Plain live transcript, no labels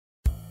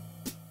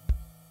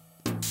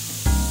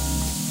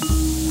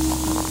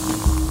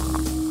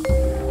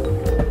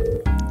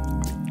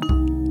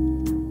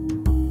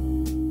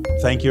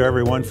Thank you,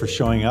 everyone, for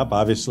showing up.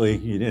 Obviously,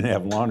 you didn't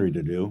have laundry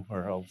to do,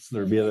 or else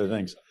there'd be other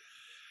things.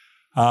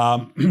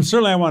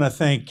 Certainly, I want to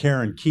thank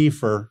Karen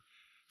Kiefer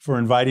for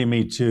inviting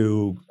me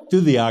to do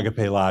the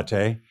Agape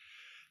Latte.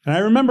 And I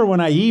remember when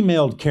I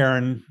emailed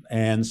Karen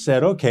and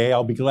said, okay,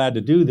 I'll be glad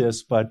to do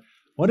this, but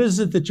what is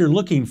it that you're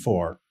looking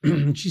for?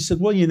 She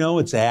said, well, you know,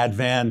 it's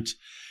Advent,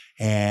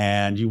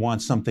 and you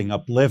want something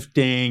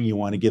uplifting, you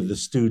want to give the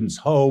students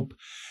hope.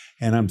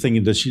 And I'm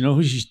thinking, does she know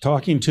who she's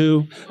talking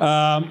to?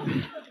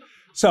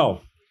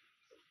 So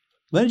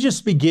let me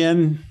just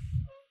begin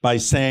by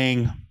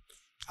saying,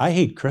 I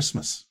hate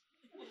Christmas.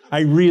 I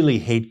really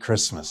hate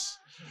Christmas.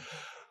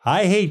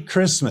 I hate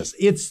Christmas.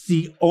 It's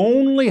the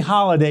only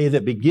holiday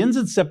that begins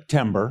in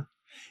September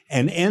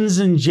and ends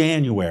in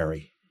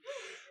January.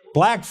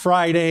 Black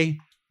Friday,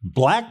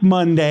 Black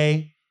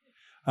Monday,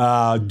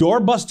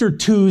 Doorbuster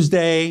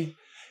Tuesday,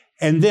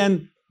 and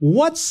then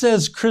what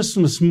says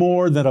Christmas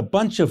more than a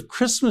bunch of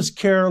Christmas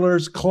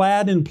carolers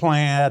clad in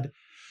plaid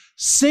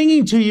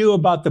singing to you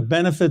about the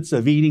benefits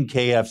of eating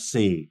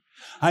KFC?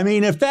 I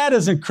mean, if that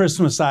isn't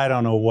Christmas, I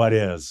don't know what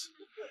is.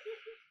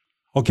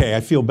 Okay, I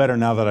feel better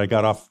now that I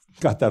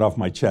got that off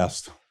my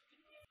chest.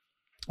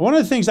 One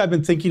of the things I've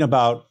been thinking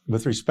about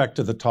with respect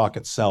to the talk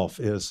itself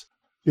is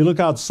you look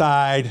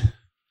outside,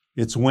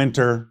 it's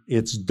winter,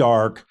 it's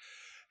dark,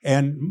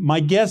 and my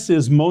guess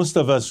is most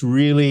of us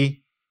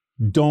really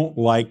don't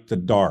like the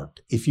dark.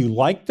 If you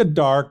like the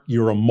dark,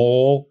 you're a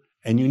mole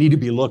and you need to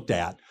be looked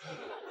at.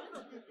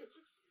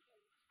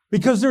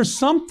 Because there's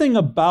something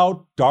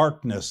about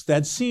darkness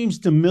that seems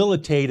to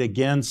militate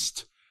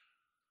against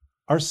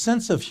our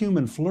sense of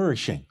human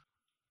flourishing.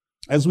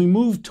 As we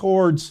move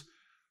towards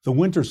the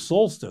winter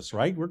solstice,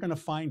 right, we're going to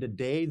find a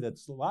day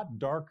that's a lot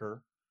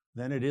darker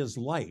than it is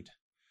light.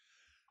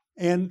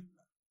 And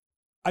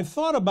I've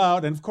thought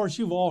about, and of course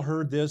you've all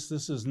heard this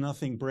is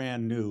nothing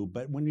brand new,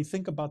 but when we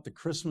think about the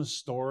Christmas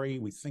story,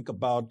 we think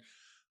about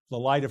the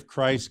light of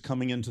Christ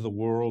coming into the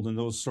world and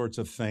those sorts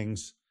of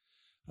things.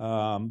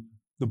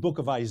 The book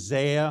of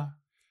Isaiah,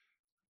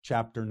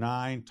 chapter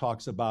 9,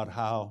 talks about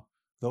how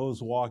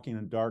those walking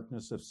in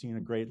darkness have seen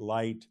a great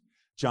light.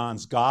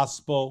 John's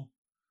gospel,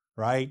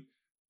 right?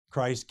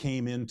 Christ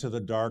came into the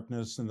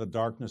darkness and the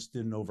darkness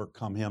didn't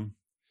overcome him.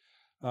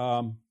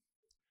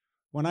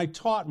 When I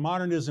taught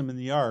modernism in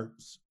the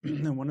arts,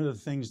 and one of the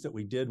things that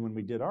we did when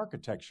we did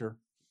architecture,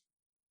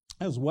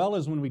 as well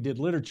as when we did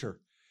literature,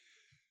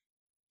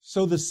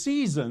 so the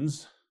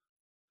seasons,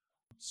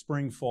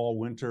 spring, fall,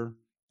 winter,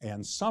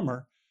 and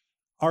summer,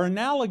 are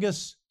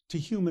analogous to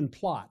human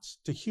plots,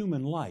 to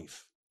human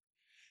life.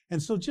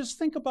 And so just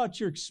think about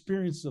your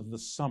experience of the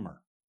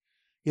summer.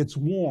 It's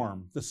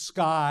warm, the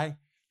sky,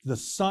 the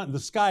sun, the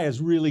sky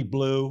is really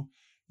blue.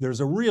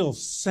 There's a real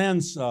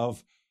sense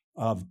of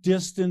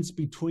distance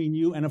between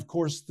you and, of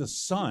course, the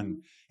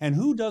sun. And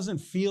who doesn't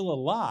feel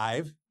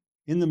alive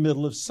in the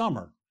middle of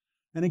summer?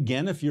 And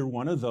again, if you're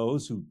one of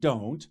those who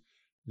don't,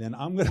 then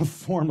I'm going to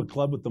form a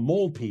club with the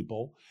mole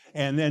people,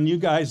 and then you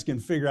guys can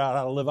figure out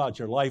how to live out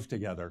your life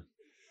together.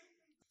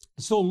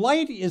 So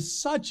light is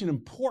such an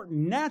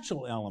important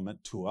natural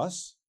element to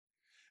us.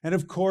 And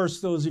of course,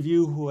 those of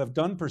you who have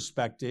done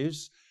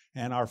perspectives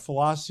and are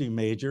philosophy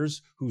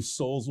majors whose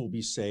souls will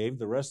be saved,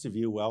 the rest of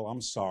you, well,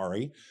 I'm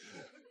sorry.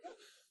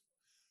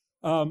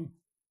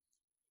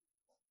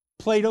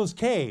 Plato's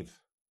cave,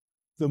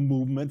 the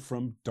movement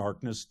from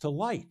darkness to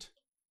light.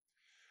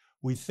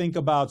 We think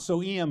about,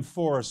 so E.M.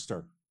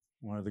 Forster,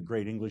 one of the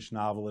great English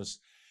novelists,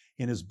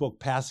 in his book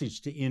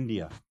Passage to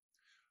India,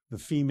 the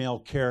female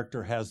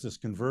character has this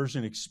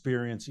conversion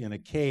experience in a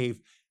cave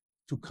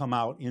to come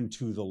out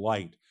into the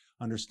light,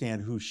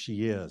 understand who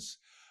she is.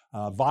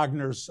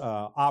 Wagner's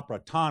opera,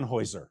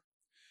 Tannhäuser.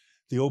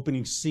 The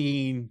opening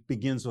scene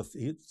begins with,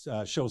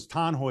 shows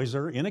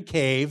Tannhäuser in a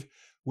cave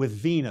with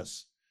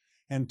Venus.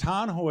 And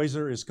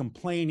Tannhäuser is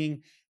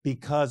complaining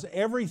because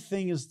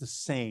everything is the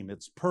same.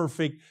 It's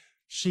perfect,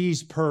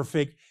 she's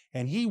perfect,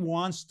 and he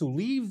wants to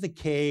leave the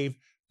cave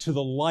to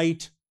the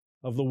light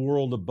of the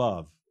world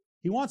above.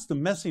 He wants the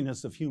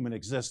messiness of human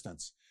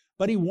existence,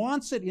 but he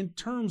wants it in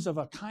terms of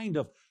a kind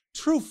of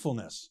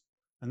truthfulness.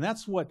 And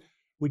that's what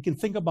we can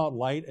think about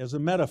light as a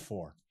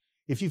metaphor.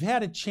 If you've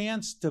had a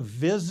chance to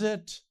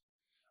visit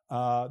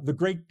the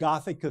great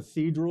Gothic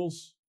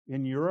cathedrals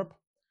in Europe,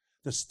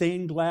 the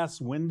stained glass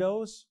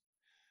windows,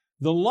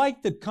 the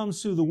light that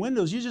comes through the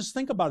windows, you just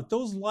think about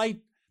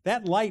it,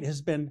 that light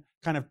has been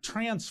kind of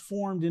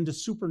transformed into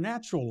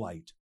supernatural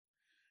light.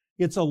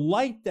 It's a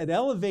light that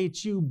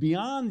elevates you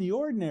beyond the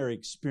ordinary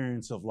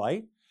experience of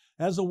light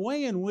as a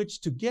way in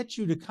which to get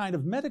you to kind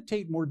of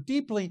meditate more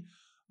deeply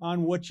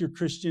on what your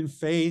Christian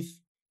faith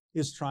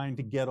is trying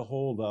to get a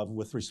hold of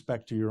with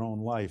respect to your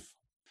own life.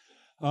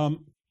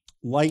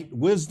 Light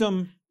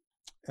wisdom,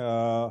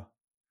 the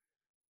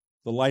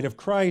light of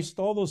Christ,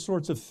 all those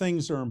sorts of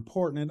things are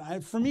important.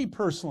 And for me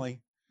personally,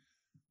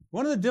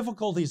 one of the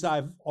difficulties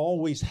I've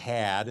always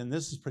had, and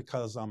this is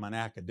because I'm an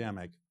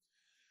academic,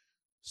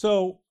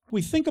 so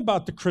we think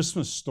about the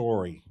Christmas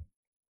story,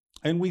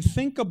 and we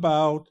think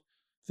about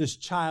this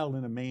child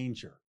in a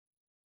manger.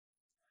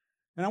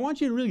 And I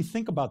want you to really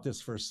think about this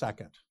for a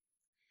second.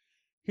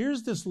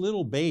 Here's this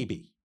little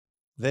baby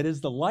that is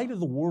the light of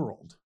the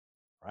world,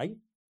 right?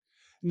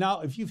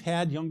 Now, if you've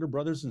had younger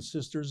brothers and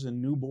sisters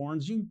and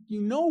newborns, you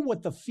know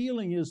what the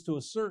feeling is to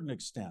a certain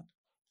extent.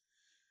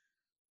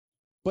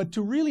 But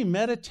to really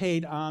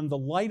meditate on the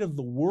light of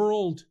the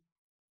world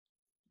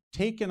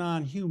taken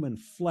on human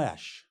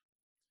flesh,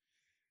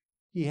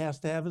 he has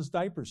to have his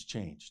diapers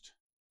changed.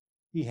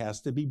 He has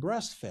to be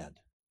breastfed.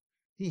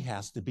 He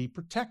has to be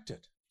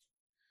protected.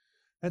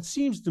 That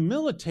seems to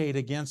militate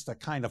against a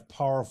kind of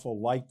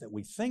powerful light that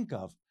we think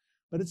of,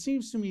 but it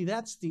seems to me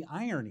that's the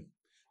irony.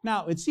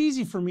 Now, it's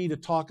easy for me to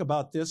talk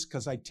about this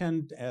because I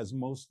tend, as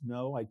most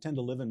know, I tend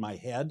to live in my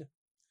head.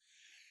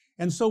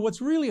 And so what's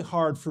really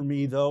hard for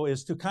me, though,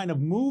 is to kind of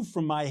move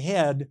from my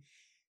head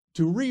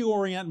to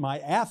reorient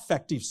my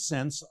affective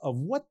sense of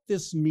what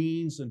this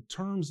means in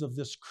terms of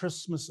this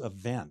Christmas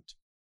event.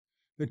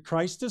 That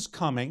Christ is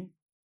coming,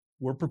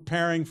 we're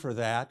preparing for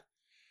that,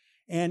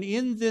 and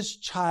in this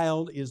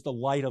child is the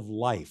light of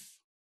life.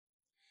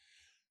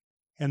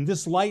 And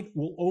this light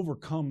will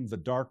overcome the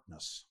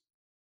darkness.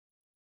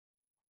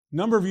 A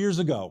number of years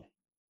ago,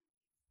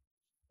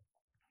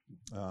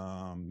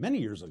 many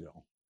years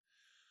ago,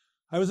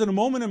 I was in a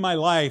moment in my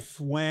life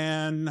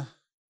when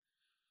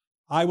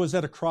I was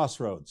at a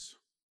crossroads.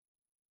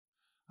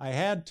 I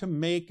had to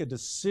make a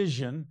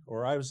decision,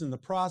 or I was in the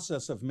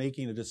process of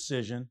making a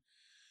decision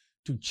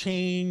to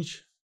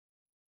change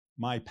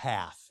my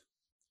path.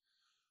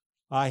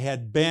 I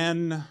had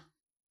been, I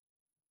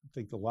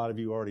think a lot of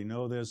you already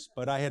know this,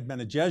 but I had been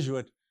a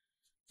Jesuit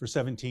for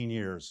 17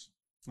 years.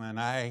 And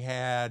I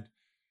had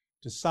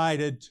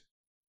decided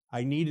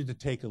I needed to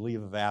take a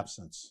leave of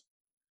absence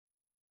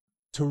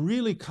to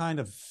really kind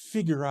of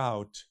figure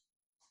out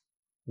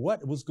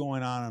what was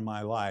going on in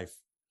my life.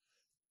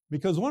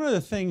 Because one of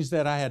the things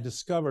that I had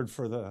discovered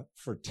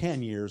for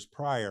 10 years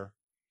prior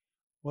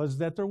was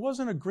that there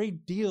wasn't a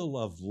great deal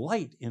of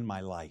light in my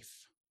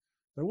life.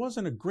 There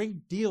wasn't a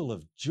great deal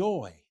of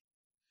joy.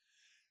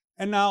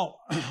 And now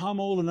I'm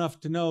old enough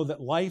to know that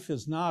life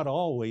is not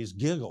always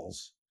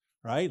giggles,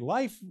 right?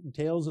 Life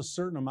entails a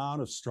certain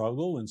amount of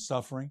struggle and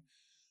suffering,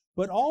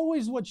 but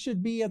always what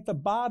should be at the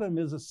bottom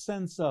is a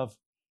sense of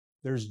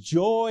there's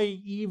joy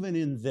even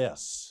in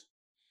this.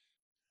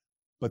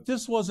 But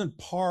this wasn't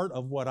part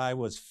of what I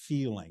was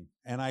feeling,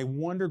 and I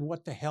wondered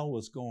what the hell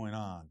was going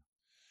on.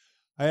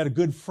 I had a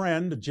good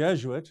friend, a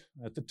Jesuit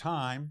at the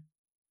time,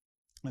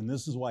 and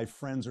this is why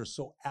friends are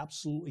so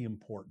absolutely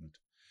important.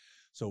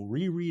 So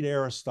reread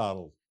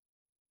Aristotle.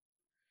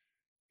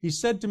 He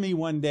said to me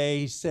one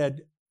day, he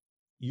said,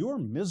 "You're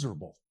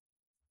miserable.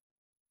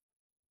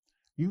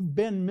 You've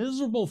been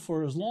miserable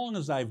for as long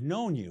as I've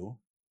known you,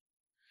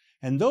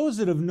 and those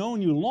that have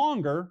known you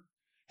longer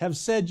have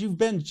said you've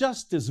been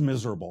just as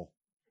miserable.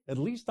 At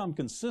least I'm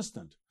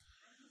consistent."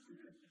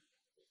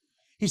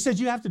 He said,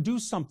 "You have to do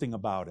something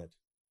about it."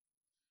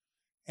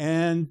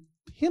 And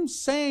him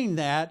saying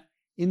that,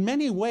 in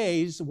many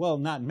ways, well,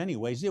 not in many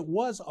ways, it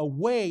was a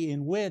way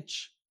in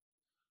which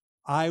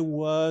I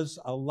was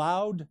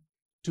allowed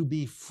to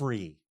be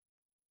free.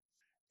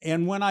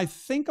 And when I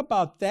think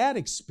about that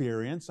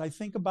experience, I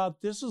think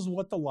about this is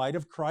what the light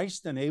of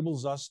Christ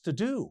enables us to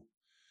do.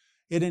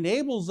 It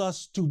enables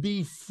us to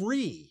be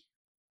free,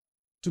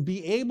 to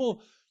be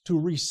able to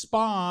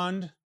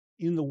respond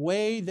in the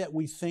way that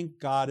we think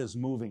God is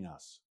moving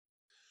us.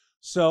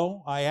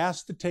 So I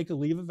asked to take a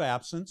leave of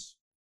absence.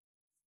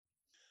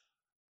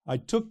 I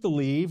took the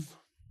leave,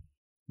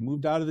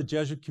 moved out of the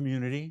Jesuit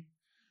community,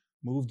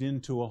 moved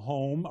into a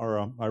home, or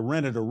I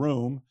rented a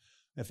room.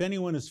 If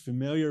anyone is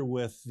familiar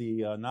with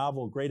the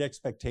novel Great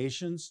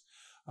Expectations,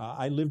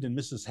 I lived in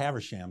Mrs.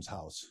 Haversham's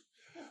house.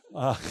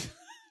 At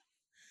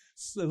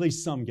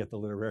least some get the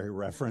literary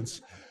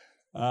reference.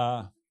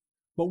 But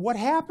what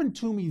happened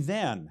to me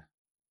then,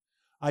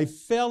 I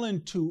fell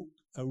into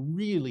a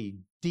really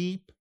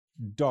deep,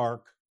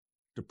 dark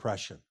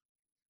depression.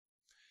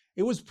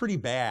 It was pretty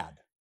bad.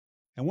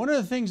 And one of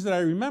the things that I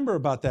remember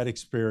about that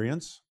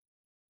experience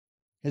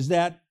is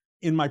that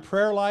in my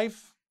prayer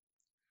life,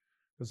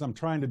 because I'm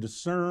trying to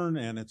discern,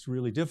 and it's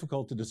really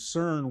difficult to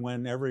discern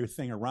when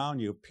everything around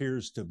you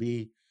appears to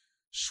be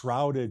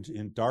shrouded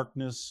in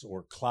darkness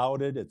or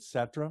clouded,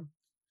 etc.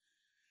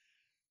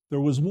 There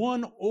was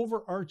one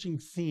overarching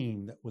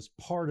theme that was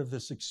part of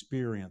this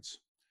experience.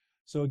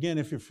 So again,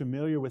 if you're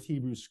familiar with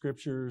Hebrew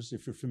scriptures,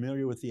 if you're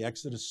familiar with the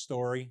Exodus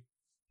story,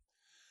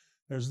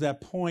 there's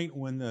that point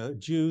when the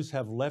Jews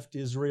have left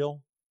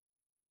Israel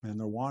and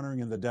they're wandering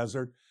in the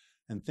desert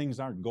and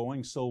things aren't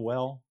going so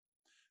well.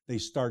 They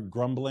start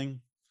grumbling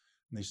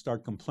and they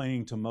start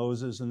complaining to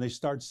Moses, and they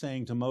start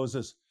saying to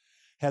Moses,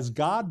 "Has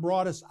God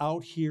brought us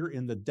out here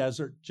in the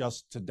desert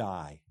just to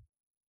die?"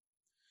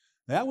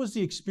 That was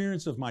the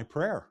experience of my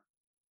prayer.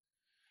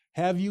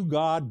 Have you,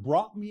 God,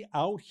 brought me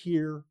out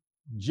here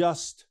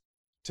just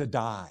to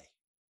die?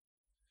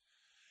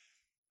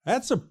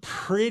 That's a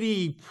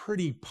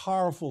pretty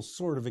powerful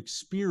sort of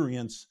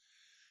experience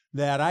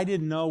that I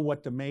didn't know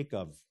what to make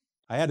of.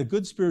 I had a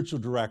good spiritual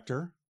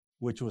director,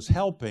 which was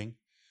helping,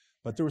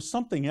 But there was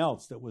something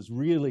else that was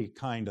really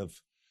that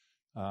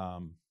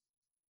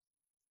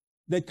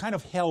kind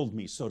of held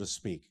me, so to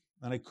speak,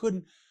 and I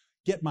couldn't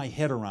get my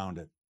head around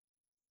it.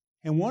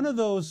 And one of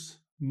those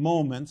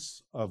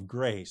moments of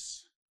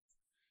grace,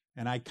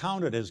 and I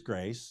count it as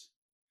grace,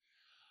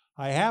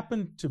 I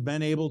happened to have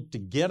been able to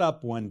get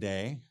up one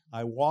day.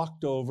 I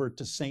walked over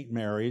to St.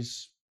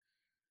 Mary's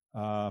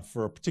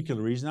for a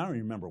particular reason. I don't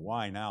even remember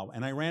why now.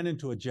 And I ran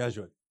into a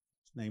Jesuit.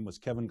 His name was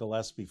Kevin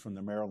Gillespie from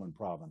the Maryland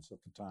province at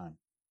the time.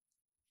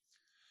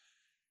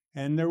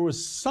 And there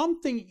was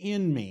something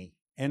in me,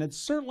 and it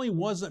certainly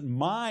wasn't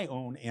my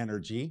own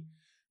energy,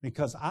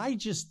 because I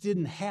just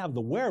didn't have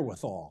the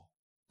wherewithal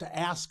to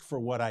ask for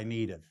what I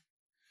needed.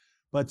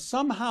 But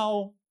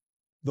somehow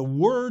the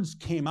words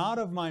came out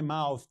of my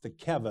mouth to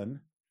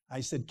Kevin.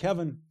 I said,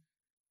 "Kevin,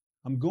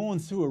 I'm going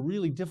through a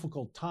really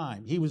difficult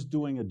time." He was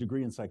doing a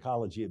degree in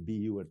psychology at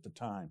BU at the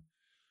time.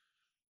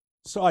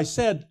 So I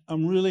said,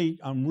 I'm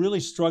really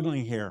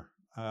struggling here.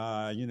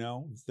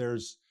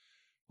 There's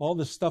all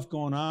this stuff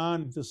going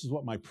on. This is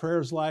what my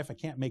prayer's like. I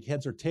can't make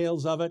heads or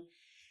tails of it.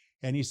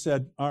 And he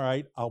said, "All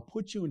right, I'll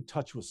put you in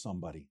touch with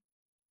somebody."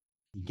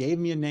 He gave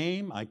me a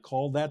name. I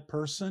called that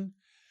person,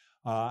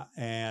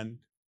 and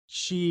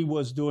she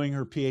was doing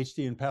her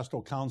PhD in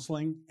pastoral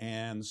counseling.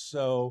 And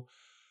so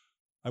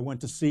I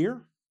went to see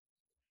her.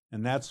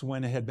 And that's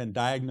when it had been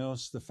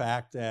diagnosed, the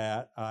fact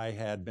that I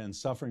had been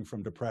suffering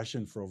from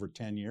depression for over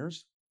 10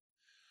 years.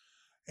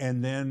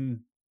 And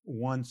then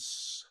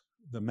once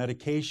the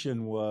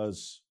medication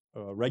was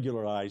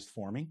regularized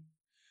for me,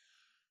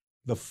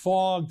 the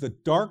fog, the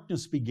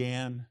darkness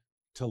began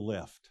to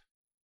lift.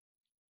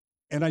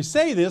 And I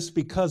say this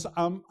because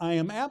I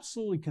am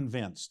absolutely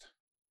convinced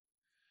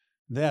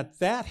that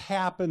that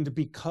happened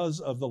because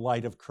of the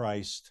light of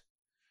Christ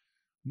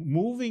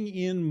moving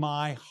in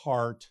my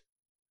heart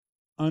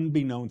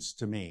unbeknownst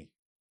to me.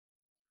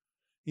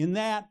 In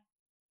that,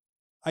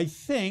 I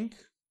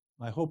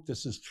hope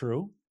this is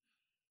true,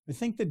 I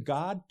think that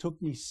God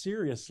took me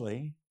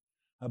seriously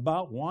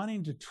about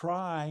wanting to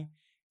try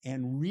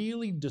and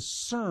really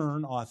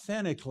discern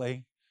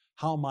authentically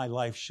how my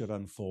life should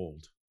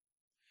unfold.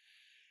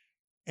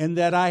 And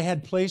that I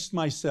had placed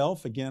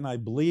myself, again, I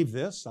believe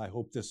this, I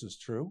hope this is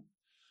true,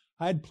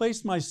 I had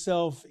placed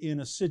myself in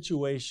a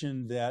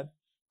situation that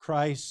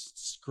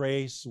Christ's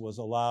grace was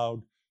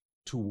allowed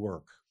to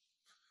work.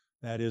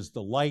 That is,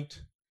 the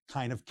light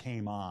kind of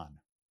came on.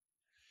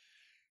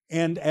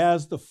 And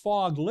as the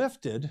fog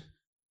lifted,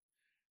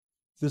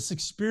 this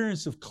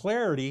experience of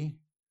clarity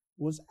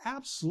was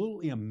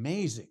absolutely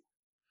amazing.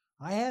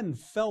 I hadn't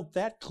felt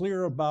that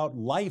clear about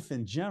life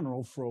in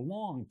general for a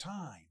long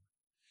time.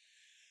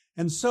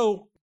 And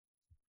so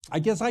I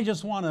guess I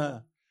just want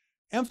to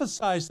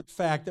emphasize the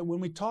fact that when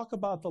we talk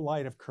about the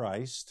light of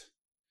Christ,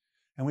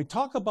 and we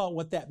talk about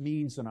what that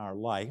means in our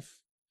life,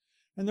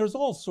 and there's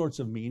all sorts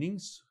of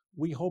meanings.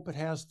 We hope it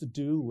has to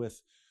do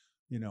with,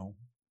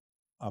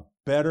 a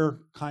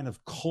better kind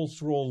of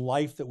cultural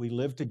life that we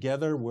live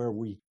together where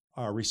we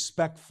are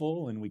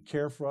respectful and we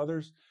care for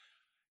others.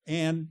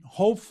 And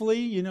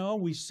hopefully,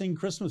 we sing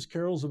Christmas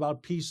carols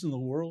about peace in the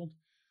world.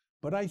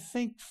 But I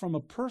think from a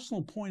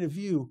personal point of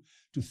view,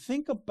 to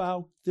think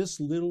about this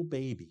little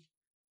baby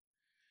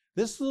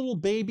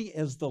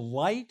as the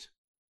light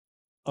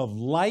of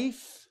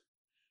life,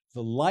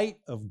 the light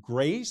of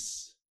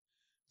grace,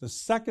 the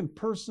second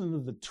person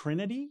of the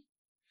Trinity,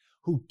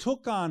 who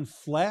took on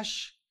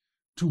flesh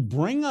to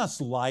bring us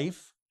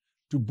life,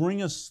 to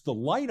bring us the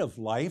light of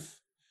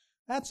life,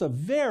 that's a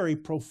very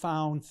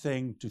profound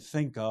thing to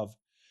think of.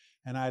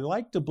 And I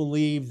like to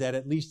believe that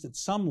at least at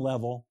some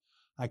level,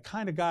 I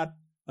kind of got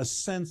a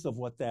sense of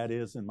what that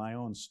is in my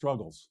own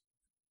struggles.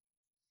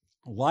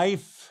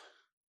 Life,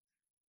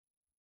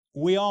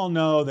 we all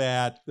know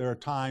that there are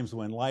times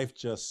when life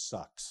just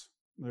sucks.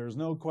 There's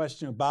no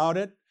question about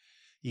it.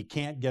 You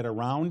can't get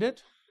around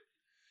it.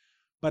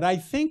 But I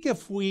think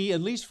if we,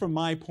 at least from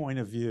my point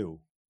of view,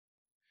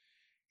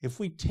 if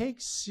we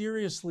take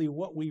seriously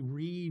what we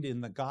read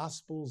in the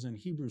Gospels and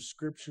Hebrew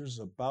Scriptures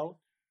about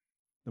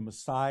the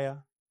Messiah,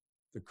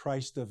 the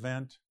Christ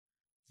event,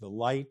 the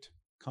light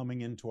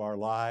coming into our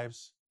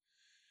lives,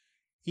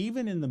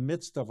 even in the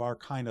midst of our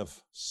kind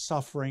of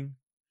suffering,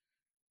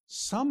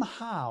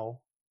 somehow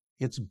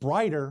it's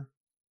brighter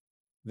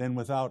than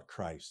without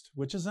Christ,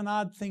 which is an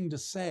odd thing to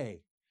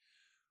say.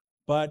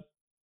 But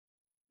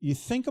you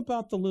think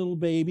about the little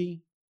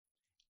baby,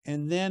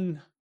 and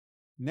then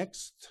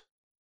next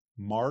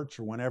March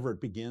or whenever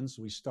it begins,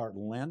 we start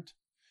Lent,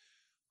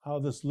 how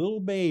this little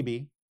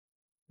baby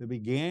that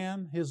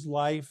began his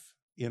life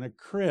in a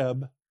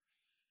crib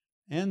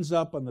ends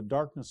up in the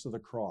darkness of the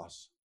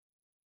cross.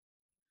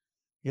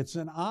 It's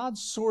an odd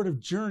sort of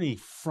journey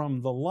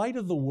from the light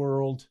of the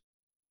world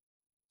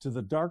to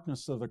the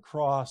darkness of the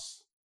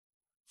cross,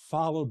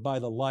 followed by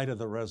the light of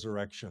the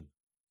resurrection.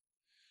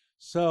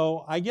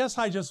 So I guess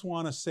I just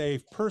want to say,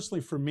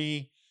 personally for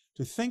me,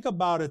 to think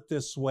about it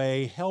this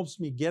way helps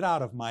me get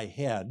out of my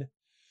head.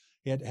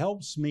 It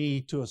helps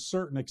me, to a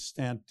certain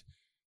extent,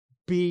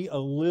 be a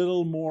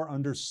little more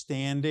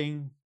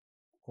understanding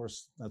Of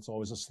course, that's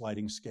always a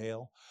sliding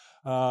scale.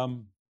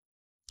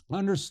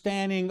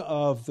 Understanding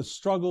of the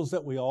struggles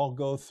that we all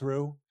go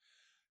through,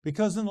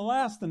 because in the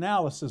last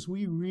analysis,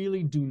 we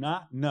really do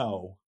not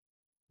know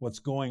what's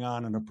going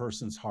on in a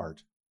person's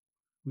heart.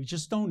 We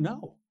just don't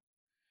know.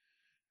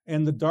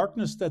 And the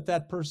darkness that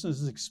that person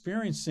is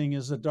experiencing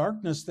is a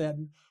darkness that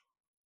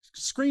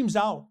screams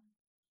out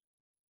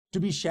to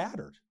be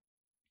shattered,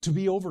 to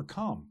be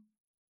overcome.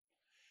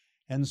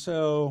 And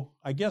so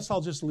I guess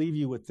I'll just leave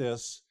you with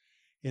this,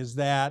 is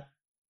that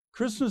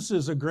Christmas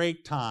is a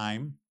great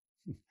time.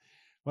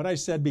 What I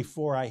said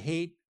before, I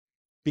hate,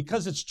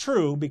 because it's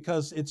true,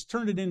 because it's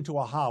turned it into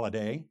a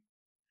holiday.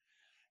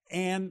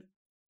 And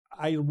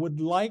I would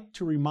like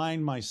to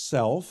remind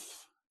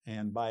myself,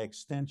 and by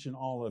extension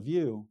all of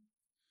you,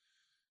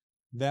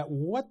 that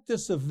what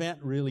this event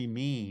really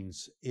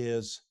means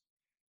is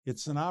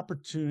it's an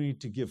opportunity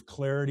to give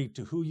clarity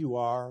to who you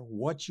are,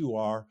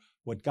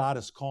 what God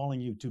is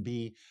calling you to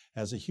be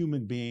as a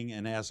human being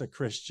and as a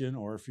Christian,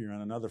 or if you're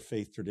in another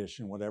faith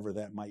tradition, whatever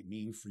that might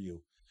mean for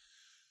you.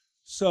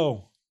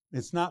 So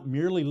it's not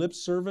merely lip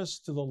service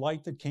to the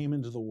light that came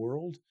into the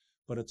world,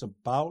 but it's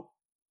about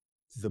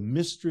the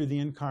mystery of the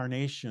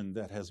incarnation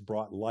that has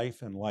brought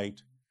life and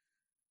light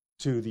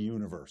to the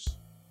universe.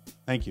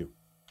 Thank you.